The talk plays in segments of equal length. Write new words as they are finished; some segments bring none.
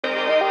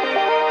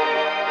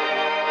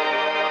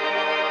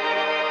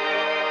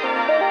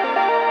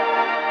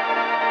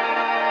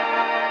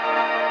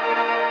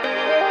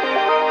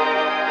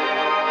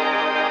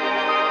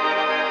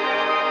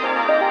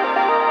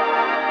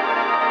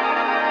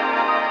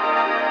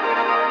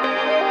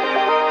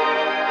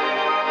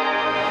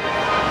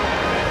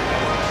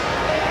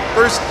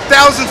There's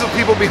thousands of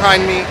people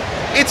behind me.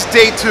 It's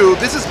day 2.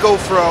 This is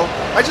GoFro.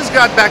 I just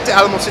got back to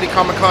Alamo City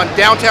Comic Con,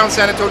 downtown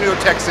San Antonio,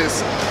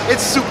 Texas.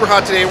 It's super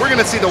hot today. We're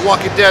gonna see the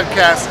Walking Dead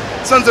cast,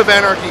 Sons of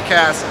Anarchy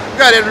cast. We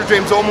got Edward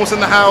James almost in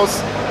the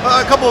house.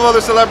 A couple of other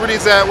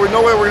celebrities that we're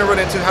nowhere we're gonna run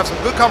into. Have some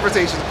good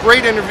conversations,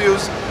 great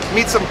interviews.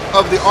 Meet some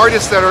of the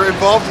artists that are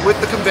involved with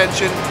the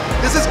convention.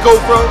 This is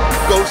GoFro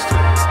Goes To.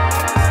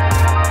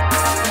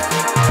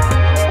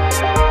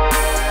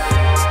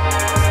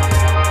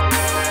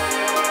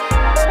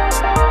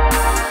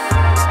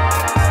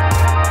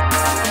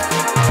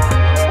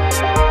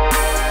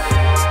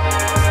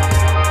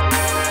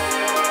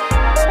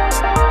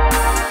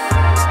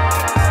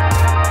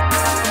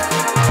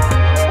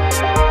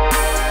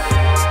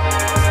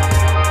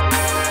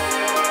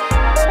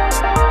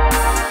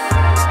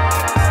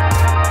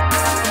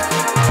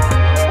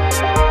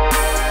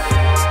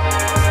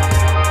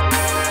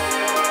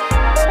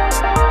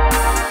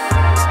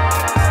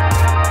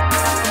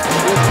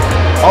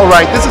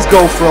 Alright, this is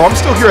GoFro. I'm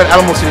still here at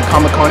Alamo City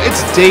Comic Con.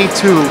 It's day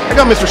 2. I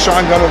got Mr.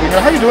 Gunn over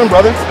here. How you doing,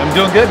 brother? I'm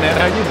doing good, man.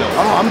 How you doing?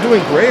 Oh, I'm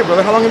doing great,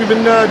 brother. How long have you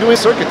been doing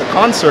circuit, the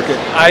con circuit?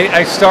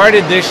 I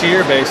started this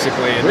year,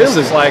 basically, and really? This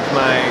is like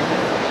my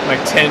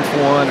 10th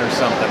one or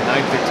something,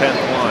 9th or 10th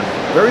one.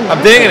 Very nice.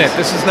 I'm digging it.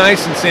 This is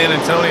nice in San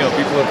Antonio.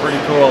 People are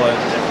pretty cool and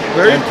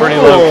pretty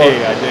cool.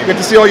 low-key. I dig it. Good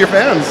to see all your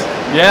fans.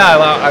 Yeah,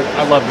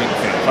 I love meeting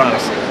fans,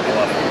 honestly. I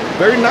love it.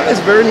 Very nice,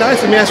 very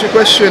nice. Let me ask you a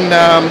question.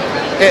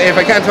 If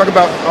I can't talk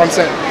about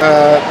on-set,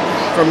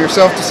 from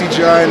yourself to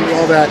CGI and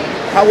all that,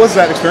 how was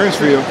that experience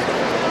for you?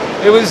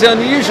 It was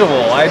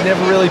unusual. I'd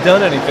never really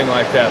done anything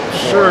like that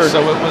before. Sure.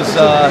 So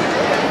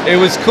it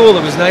was cool.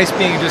 It was nice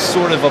being just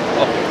sort of a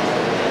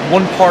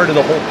one part of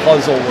the whole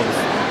puzzle of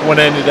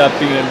what ended up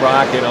being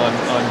Rocket on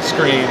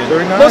screen. And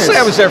very nice. Mostly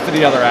I was there for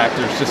the other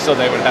actors, just so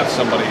they would have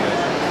somebody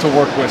to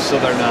work with,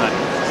 so they're not,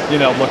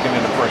 looking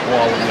at a brick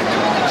wall when they're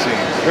doing their scenes.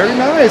 Very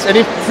nice.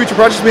 Any future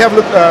projects we have to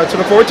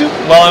look forward to?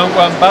 Well,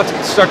 I'm about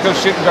to start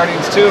shooting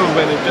Guardians 2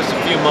 in just a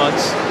few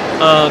months.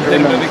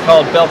 Did a movie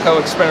called Belko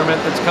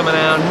Experiment that's coming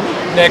out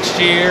next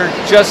year.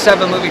 Just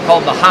have a movie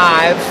called The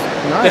Hive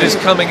that is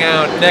coming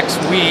out next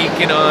week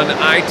and on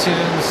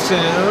iTunes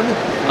soon.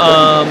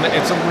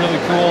 It's a really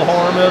cool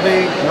horror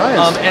movie.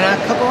 Nice. And a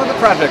couple other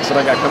projects that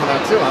I got coming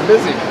out too. I'm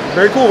busy.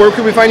 Very cool. Where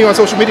can we find you on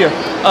social media?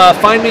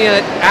 Find me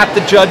at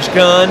the Judge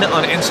Gunn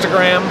on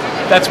Instagram.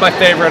 That's my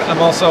favorite.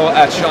 I'm also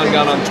at Sean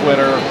Gunn on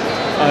Twitter,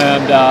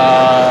 and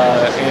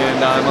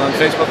I'm on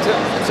Facebook too.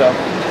 So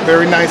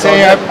very nice.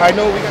 Hey, I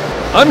know we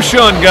got. I'm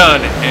Sean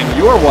Gunn, and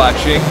you're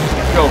watching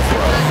GoFro.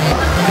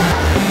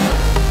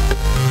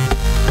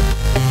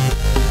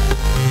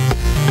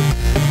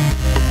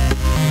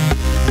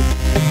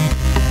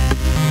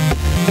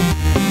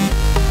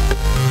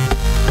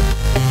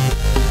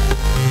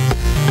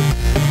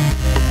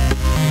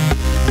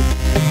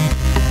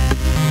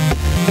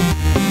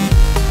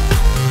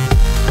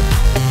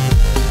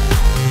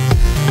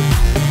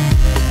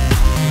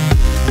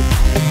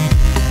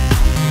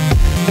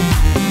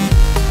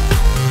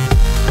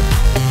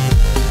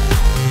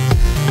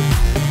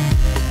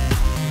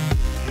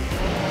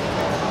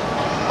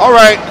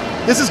 Alright,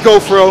 this is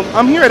GoFro.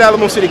 I'm here at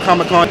Alamo City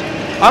Comic Con.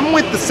 I'm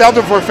with the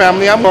Saldivar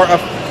family. I'm a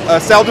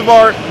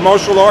Saldivar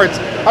martial arts.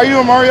 How are you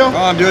doing, Mario? Oh,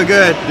 I'm doing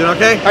good. Doing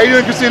okay? How are you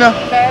doing, Christina?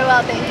 Very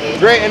well, thank you.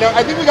 Great, and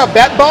I think we got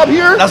Bat Bob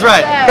here. That's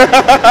right.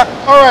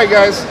 Alright,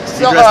 guys.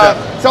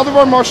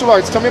 Saldivar martial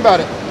arts, tell me about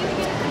it.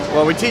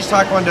 Well, we teach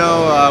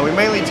Taekwondo. We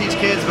mainly teach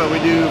kids, but we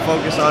do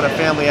focus on a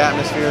family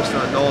atmosphere, so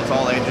adults,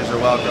 all ages are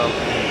welcome.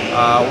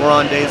 We're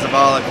on Days of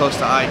Allah, close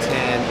to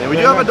I-10. And we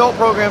do have adult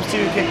programs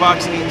too,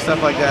 kickboxing and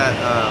stuff like that,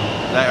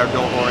 that are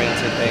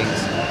adult-oriented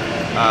things.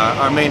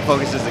 Our main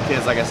focus is the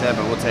kids, like I said,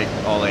 but we'll take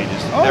all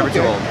ages, never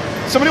too old.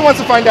 Somebody wants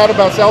to find out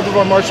about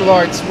Saldivar martial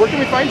arts. Where can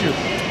we find you?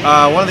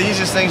 One of the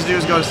easiest things to do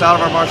is go to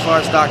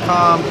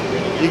saldivarmartialarts.com.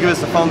 You give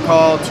us a phone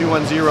call,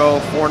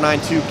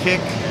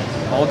 210-492-KICK.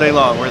 All day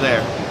long, we're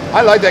there.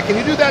 I like that. Can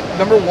you do that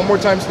number one more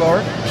time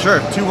slower? Sure,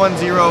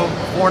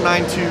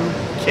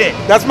 210-492-KICK.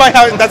 That's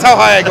how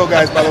high I go,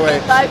 guys, by the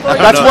way.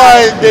 That's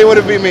why they would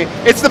have beat me.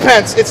 It's the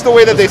pence. It's the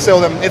way that they sell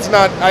them. It's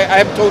not,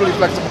 I'm totally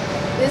flexible.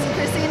 This is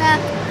Christina.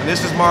 And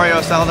this is Mario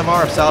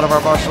Saldivar of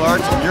Saldivar Martial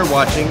Arts, and you're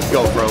watching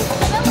GoFro.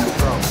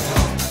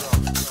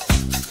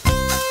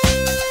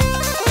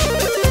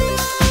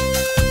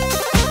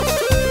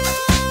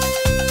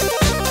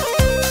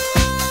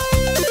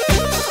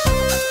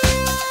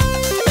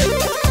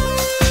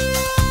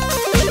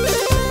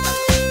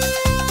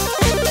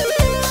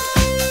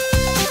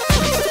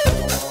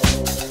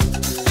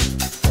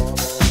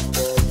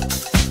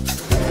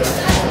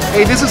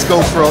 Hey, this is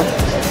GoFro,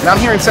 and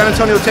I'm here in San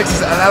Antonio, Texas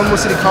at Alamo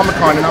City Comic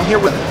Con, and I'm here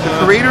with the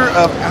creator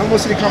of Alamo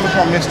City Comic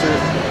Con, Mr.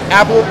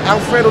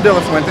 Alfredo de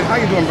la Fuente. How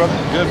you doing, brother?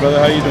 Good,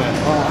 brother. How you doing?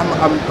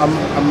 I'm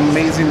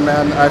amazing,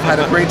 man. I've had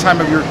a great time.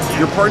 You're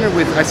partnered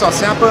with, I saw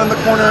Sapa in the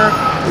corner,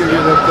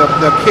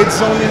 the kids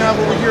zone you have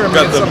over here. I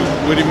mean, got the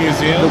Witty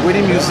Museum. The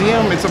Witty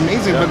Museum, it's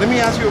amazing. Yeah. But let me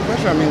ask you a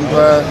question. I mean,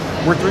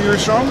 we're 3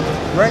 years strong,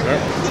 right?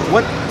 Yeah.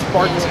 What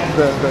sparked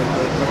the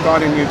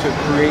thought in you to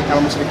create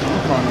Alamo City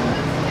Comic Con?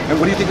 And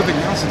what do you think of it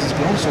now since it's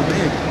grown so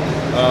big?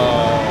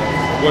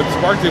 What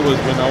sparked it was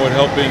when I would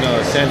help in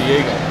San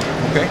Diego.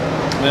 Okay.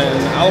 And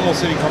Alamo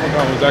City Comic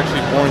Con was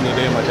actually born the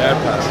day my dad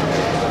passed away.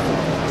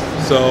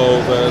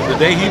 So the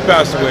day he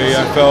passed away,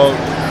 I felt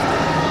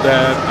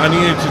that I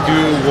needed to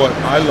do what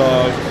I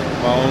loved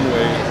my own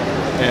way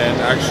and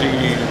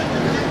actually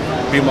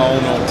be my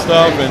own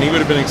stuff. And he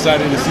would have been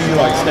excited to see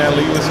like Stan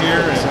Lee was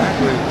here. And,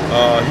 Exactly.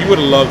 he would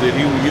have loved it.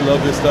 He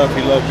loved this stuff.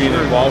 He loved being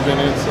involved in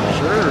it. So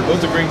it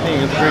was a great thing.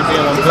 It's a great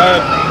thing. And I'm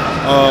glad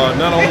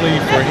not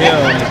only for him,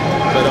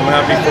 but I'm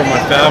happy for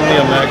my family.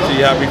 I'm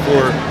actually happy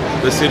for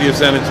the city of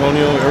San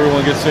Antonio.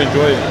 Everyone gets to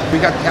enjoy it. We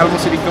got the Alamo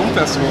City Film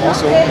Festival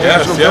also.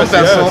 Yes, National yes, Film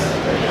Festival. yes.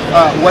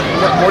 What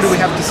more do we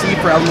have to see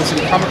for Alamo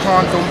City Comic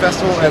Con Film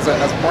Festival as a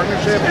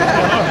partnership? What's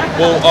going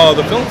on? Well,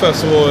 the film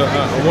festival,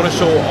 I want to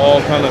show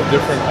all kind of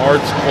different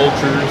arts,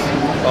 cultures,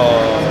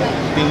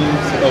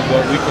 themes of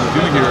what we can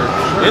do here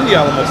in the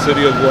Alamo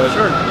City, of what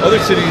other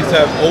cities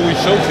have always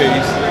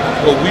showcased,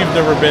 but we've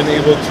never been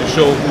able to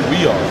show who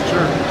we are.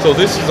 So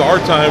this is our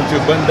time to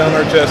button down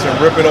our chest and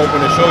rip it open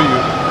and show you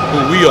who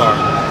we are.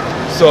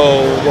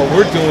 So what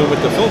we're doing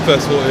with the film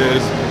festival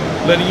is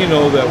letting you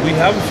know that we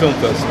have a film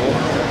festival,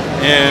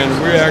 and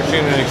we're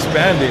actually going to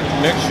expand it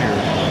next year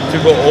to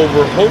go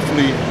over,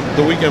 hopefully,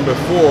 the weekend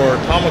before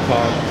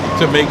Comic-Con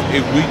to make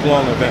a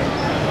week-long event.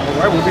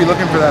 All right, we'll be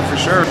looking for that for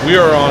sure. We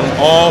are on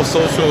all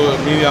social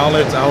media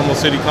outlets, Alamo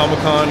City Comic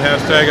Con,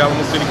 hashtag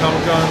Alamo City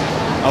Comic Con,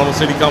 Alamo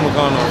City Comic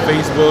Con on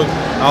Facebook,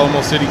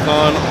 Alamo City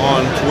Con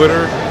on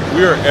Twitter.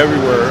 We are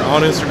everywhere.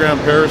 On Instagram,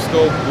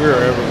 Periscope, we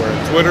are everywhere.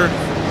 Twitter,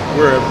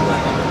 we're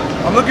everywhere.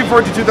 I'm looking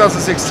forward to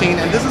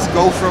 2016, and this is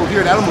GoFro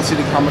here at Alamo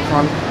City Comic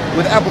Con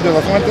with Apple de la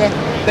Fuente.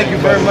 Thank you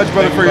very much,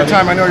 brother, for your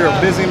time. I know you're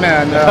a busy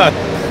man.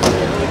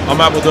 I'm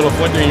Apple de la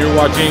Fuente, and you're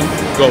watching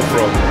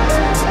GoFro.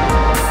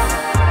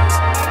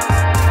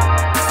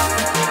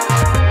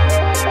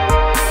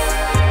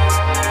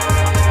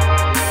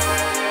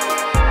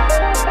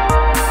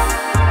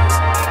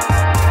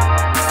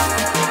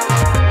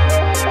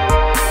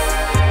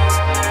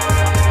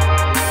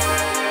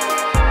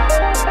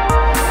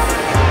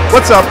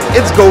 What's up?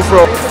 It's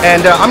GoFro,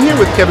 and I'm here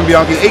with Kevin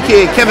Bianchi,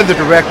 aka Kevin the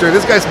Director.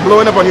 This guy's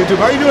blowing up on YouTube.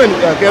 How are you doing,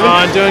 Kevin?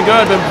 I'm doing good.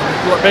 I've been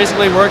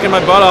basically working my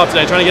butt off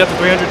today, trying to get up to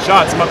 300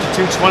 shots. I'm up to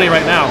 220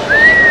 right now.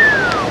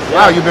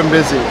 Wow, you've been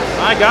busy.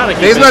 I got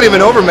it. Day's not even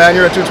over, man.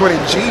 You're at 220.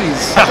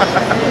 Jeez.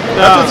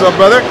 That's what's up,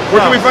 brother.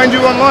 Where can we find you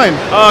online?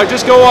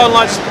 Just go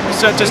online.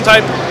 Just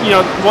type,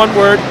 one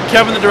word,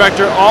 Kevin the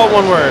Director, all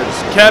one word.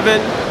 Kevin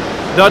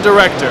the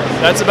Director.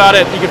 That's about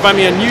it. You can find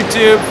me on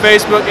YouTube,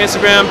 Facebook,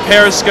 Instagram,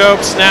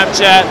 Periscope,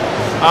 Snapchat.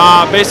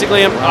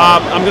 Basically,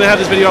 I'm going to have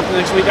this video up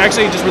next week.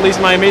 Actually, just released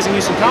my Amazing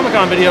Houston Comic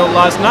Con video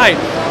last night.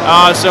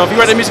 So if you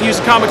were at Amazing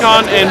Houston Comic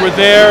Con and were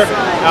there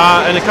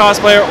and a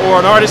cosplayer or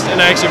an artist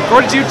and I actually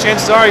recorded you,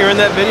 chances are you're in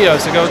that video.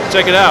 So go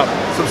check it out.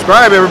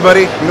 Subscribe,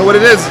 everybody. You know what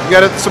it is. You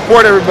got to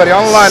support everybody.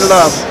 Online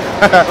love.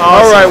 Awesome.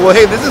 All right. Well,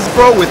 hey, this is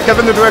Pro with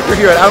Kevin the Director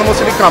here at Alamo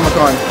City Comic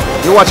Con.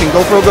 You're watching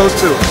GoFro Goes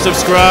To.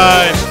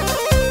 Subscribe.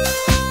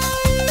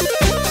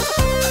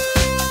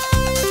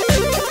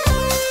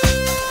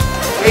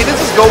 Hey, this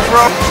is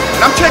GoFro, and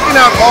I'm checking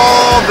out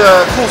all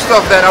the cool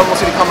stuff that Alamo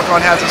City Comic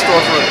Con has in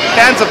store for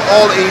fans of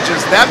all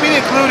ages. That being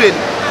included,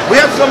 we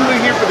have something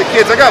here for the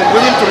kids. I got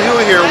William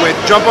Trujillo here with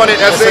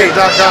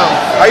JumpOnItSA.com.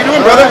 How you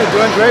doing, brother? Right,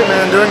 doing great,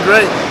 man. Doing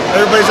great.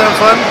 Everybody's having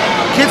fun.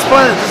 Kids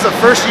Planet. This is the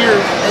first year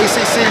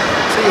ACC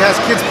has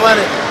Kids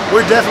Planet.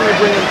 We're definitely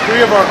bringing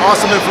 3 of our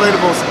awesome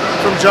inflatables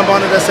from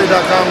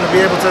JumpOnItSA.com to be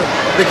able to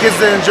the kids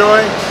to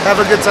enjoy, have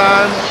a good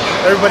time.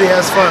 Everybody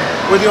has fun.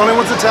 We're the only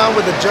ones in town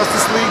with the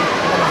Justice League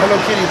and a Hello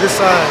Kitty this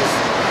size.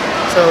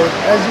 So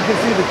as you can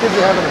see, the kids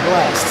are having a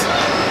blast.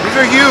 These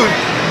are huge.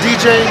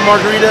 DJ,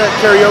 margarita,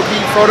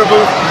 karaoke, photo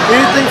booth,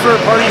 anything for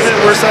a party event.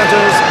 We're San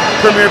Antonio's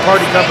premier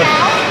party company.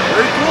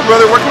 Very cool,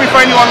 brother. Where can we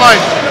find you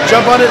online?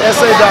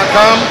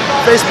 JumpOnItSA.com,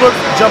 Facebook,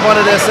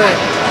 JumpOnItSA.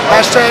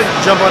 Hashtag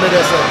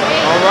JumpOnItSA.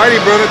 Alrighty,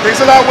 brother. Thanks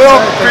a lot, Will.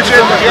 Right,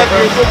 Appreciate so much, it.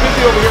 You're so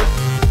busy over here.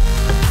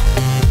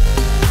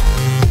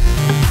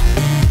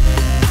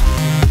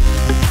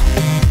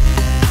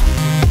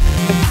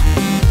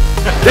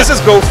 This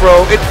is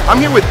GoFro. I'm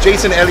here with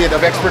Jason Elliott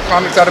of Expert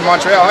Comics out of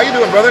Montreal. How you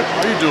doing, brother?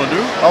 How you doing,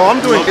 dude? Oh, I'm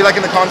doing good.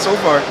 Liking the con so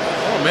far.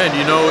 Oh man,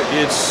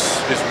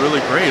 it's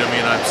really great. I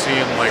mean, I'm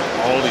seeing like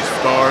all these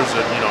stars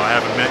that I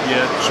haven't met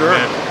yet. Sure.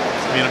 I've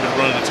been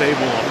running the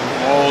table on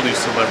all these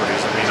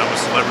celebrities. I mean, I'm a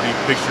celebrity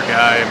picture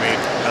guy. I mean,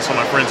 that's how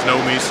my friends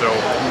know me. So,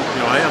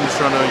 I'm just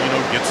trying to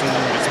get some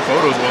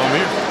photos while I'm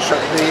here.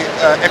 Sure.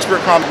 The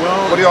Expert Comic.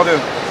 Well, what do y'all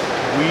do?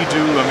 We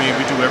do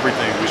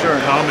everything. We do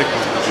comic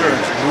book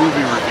reviews,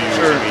 movie reviews.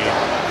 Sure. I mean,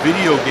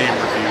 video game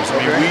reviews.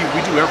 I mean,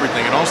 we do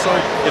everything, and also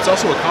it's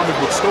also a comic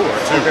book store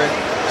too. Okay.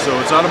 So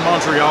it's out of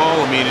Montreal.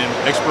 I mean, in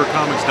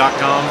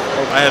expertcomics.com.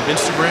 I have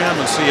Instagram.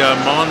 Let's see,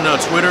 I'm on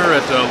Twitter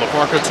at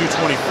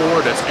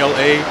Laparka224. That's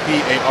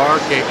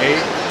LAPARKA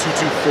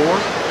 224.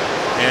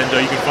 And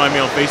you can find me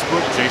on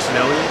Facebook, Jason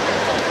Elliott.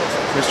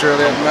 Mr.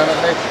 Elliott.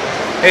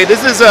 Hey,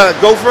 this is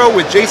GoFro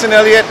with Jason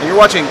Elliott, and you're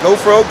watching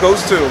GoFro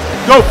Goes To.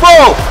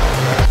 GoFro!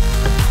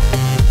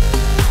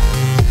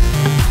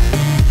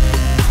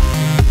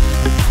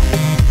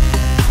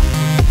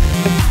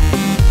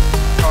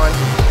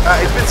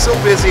 been so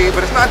busy,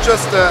 but it's not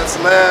just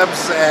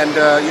celebs and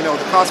you know,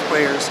 the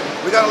cosplayers.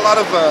 We got a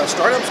lot of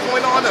startups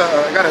going on.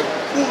 I got a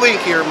cool link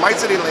here, My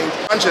City Link.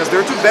 Sanchez,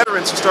 there are two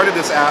veterans who started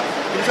this app.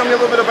 Can you tell me a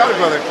little bit about it,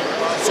 brother?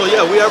 So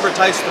yeah, we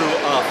advertise through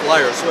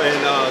flyers,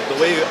 and the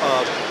way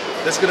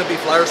there's going to be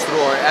flyers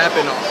through our app,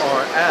 and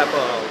our app,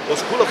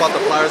 what's cool about the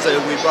flyers is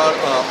that we brought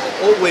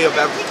an old way of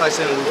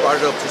advertising and we brought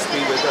it up to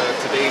speed with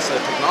today's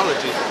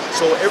technology.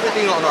 So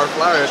everything on our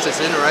flyers is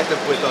interactive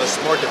with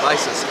smart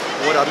devices.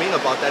 What I mean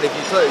about that, if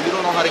you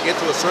don't know how to get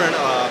to a certain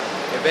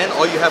event,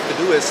 all you have to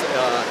do is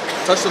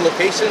touch the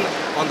location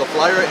on the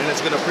flyer, and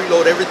it's going to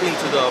preload everything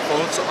to the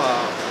phones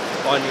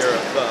on your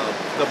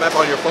the map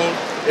on your phone.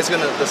 It's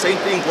gonna, the same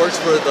thing works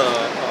for the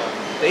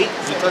date.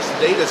 You touch the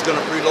date, it's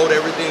gonna preload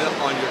everything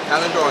on your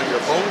calendar on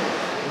your phone,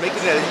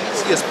 making it as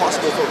easy as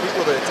possible for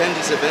people to attend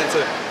these events.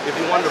 If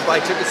you wanted to buy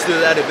tickets to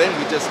that event,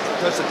 you just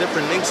touch the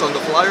different links on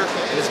the flyer,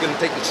 and it's gonna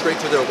take you straight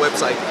to their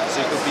website, so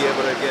you can be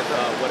able to get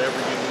whatever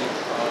you need,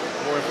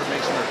 more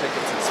information or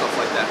tickets and stuff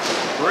like that.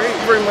 Great,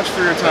 very much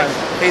for your time.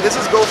 Hey, this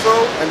is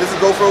GoFro, and this is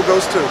GoFro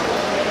Goes To.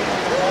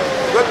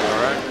 Good.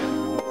 All right.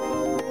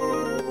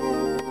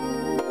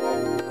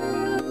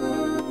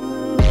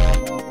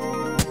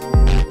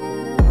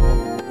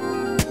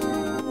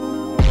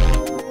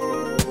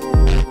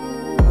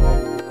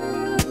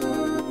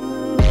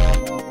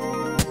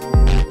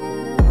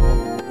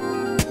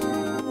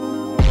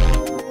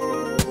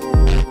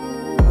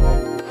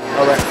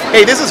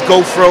 Hey, this is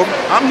GoFro.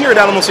 I'm here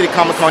at Alamo City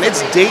Comic Con.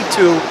 It's day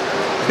 2,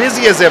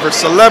 busy as ever.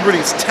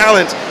 Celebrities,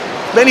 talent,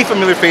 many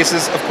familiar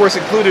faces. Of course,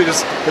 included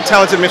is the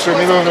talented Mr.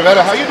 Emilio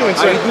Rivera. How you doing,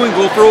 sir? How you doing,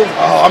 GoFro?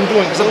 Oh, I'm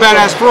doing. It's a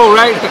badass pro,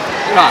 right?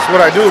 That's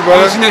what I do,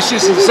 brother. I've seen that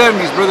shit since the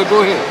 70s, brother.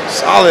 Go ahead.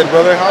 Solid,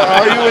 brother.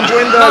 How are you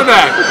enjoying the? Not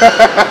bad.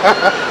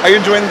 Are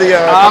you enjoying the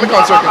Comic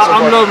Con circuit so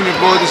far? I'm loving it,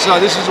 bro.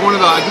 This is one of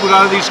the. I do a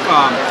lot of these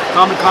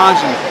Comic Cons,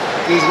 and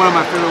this is one of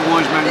my favorite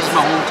ones, man. This is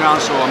my hometown,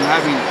 so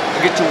I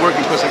get to work,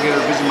 and plus I get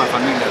to visit my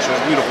familia, so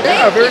it's beautiful.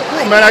 Yeah, very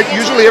cool, man.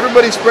 Usually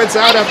everybody spreads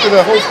out after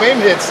the whole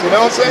fame hits, you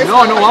know what I'm saying? No,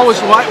 I was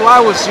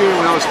here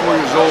when I was 4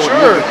 years old.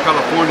 Sure. In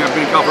California. I've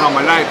been in California all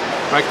my life.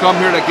 I come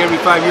here like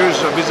every 5 years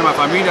to visit my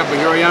familia, but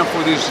here I am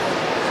for the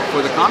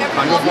Comic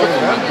Con. It's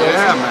beautiful, man.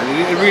 Yeah, man.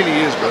 It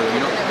really is, brother.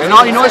 You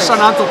know, it's San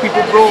Antonio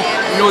people, bro.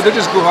 You know, they're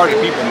just good-hearted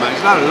people, man.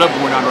 There's a lot of love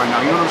going on right now.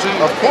 You know what I'm saying?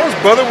 Of course,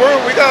 brother.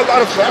 We got a lot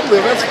of family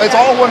events. It's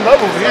all one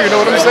love over here. You know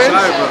what I'm saying?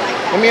 Sorry, bro.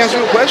 Let me ask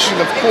you a question.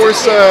 Of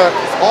course,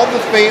 all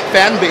the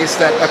fan base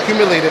that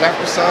accumulated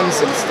after Sons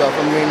and stuff.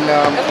 I mean,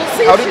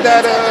 how did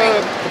that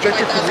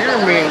project your career?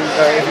 I mean,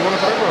 if you want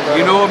to talk about that.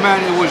 You know,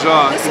 man, it was.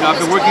 I've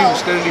been working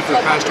steadily for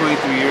the past 23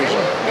 years,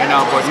 and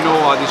but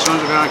the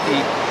Sons of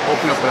Anarchy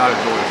opened up a lot of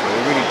doors. So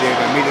they really did.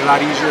 It made it a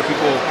lot easier.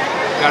 People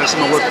got to see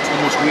my work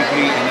almost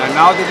weekly, and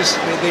now they're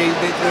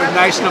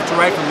nice enough to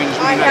write for me. It's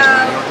really nice,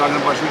 man. You know what I'm talking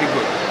about? It's really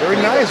good. Very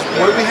nice.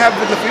 What do we have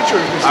in the future?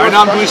 Right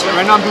now I'm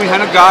doing Hand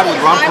of God with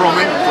Ron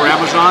Perlman for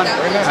Amazon.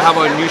 I have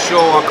a new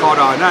show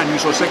called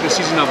second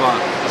season of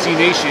Z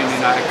Nation,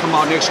 and I come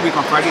out next week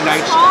on Friday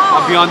nights.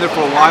 I'll be on there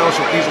for a while,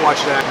 so please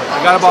watch that. I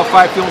got about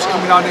 5 films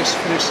coming out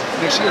next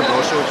year, bro.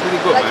 So it's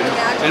really good, man.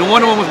 And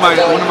one of them was one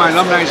of my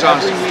alumni,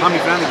 Tommy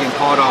Flanagan,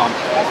 called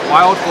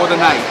Wild for the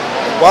Night.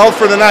 Wild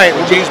for the Night.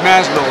 With James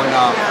Maslow and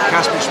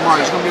Casper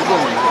Smart. It's going to be a good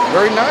one.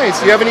 Very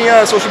nice. Do you have any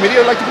social media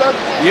you'd like to plug?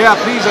 Yeah,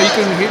 please. You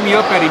can hit me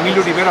up at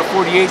Emilio Rivera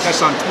 48.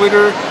 That's on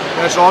Twitter.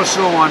 That's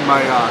also on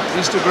my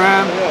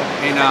Instagram.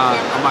 And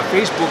on my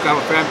Facebook, I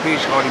have a fan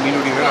page called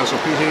Emilio Rivera. So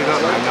please hit it up,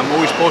 man. I'm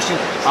always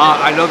posting.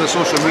 I love the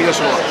social media,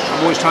 so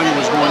I'm always telling you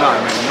what's going on,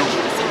 man.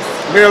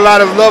 We hear a lot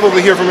of love over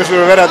here from Mr.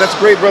 Rivera. That's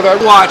great, brother.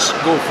 Watch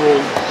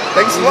GoFro.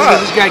 Thanks a lot.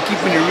 This guy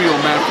keeping it real,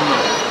 man.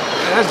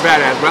 That's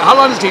badass, bro. How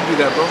long does it take to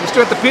do that, bro? You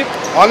still at the pit?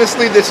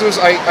 Honestly,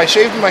 I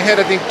shaved my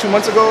head, I think, 2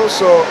 months ago,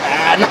 so...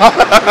 no.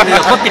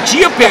 Fucking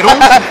chia pit,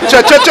 homie.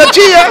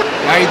 Cha-cha-cha-chia!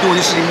 How you doing?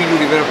 This is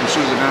Emilio Rivera from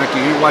Sons of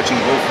Anarchy. You're watching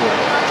GoFro.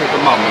 Check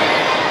them out, man.